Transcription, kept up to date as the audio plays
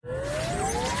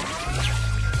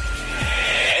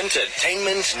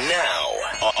Entertainment Now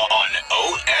on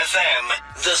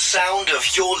OFM, the sound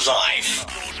of your life.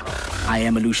 I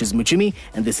am Aloysius Muchimi,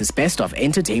 and this is Best of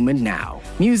Entertainment Now.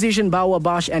 Musician Bawa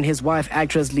Bosch and his wife,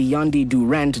 actress Leondi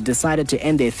Durant, decided to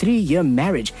end their 3-year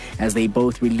marriage as they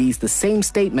both released the same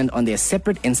statement on their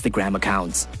separate Instagram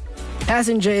accounts.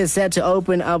 Passenger is set to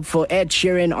open up for Ed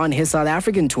Sheeran on his South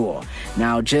African tour.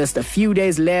 Now, just a few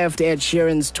days left, Ed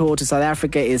Sheeran's tour to South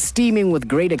Africa is steaming with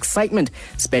great excitement,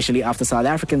 especially after South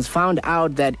Africans found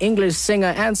out that English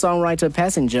singer and songwriter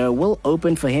Passenger will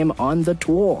open for him on the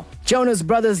tour. Jonas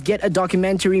Brothers get a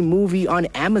documentary movie on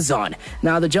Amazon.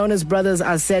 Now, the Jonas Brothers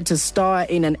are set to star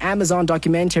in an Amazon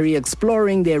documentary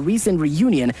exploring their recent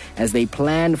reunion as they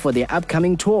plan for their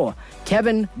upcoming tour.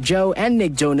 Kevin, Joe, and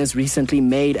Nick Jonas recently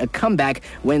made a comeback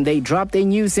when they dropped their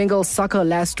new single Sucker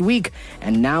last week,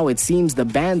 and now it seems the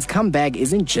band's comeback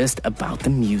isn't just about the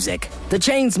music. The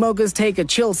Chainsmokers take a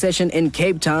chill session in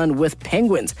Cape Town with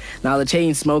penguins. Now, the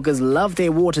Chainsmokers love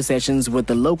their water sessions with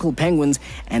the local penguins,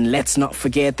 and let's not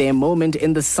forget their moment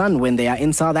in the sun when they are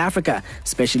in South Africa,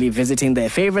 especially visiting their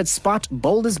favorite spot,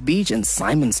 Boulders Beach in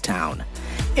Simonstown.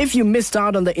 If you missed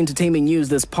out on the entertainment news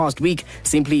this past week,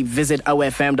 simply visit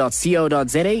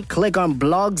ofm.co.za, click on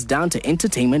blogs down to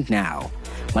Entertainment Now.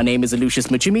 My name is Aloysius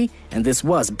Muchimi, and this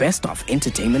was Best of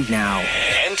Entertainment Now.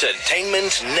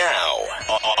 Entertainment Now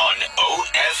on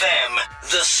OFM,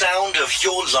 the sound of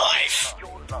your life.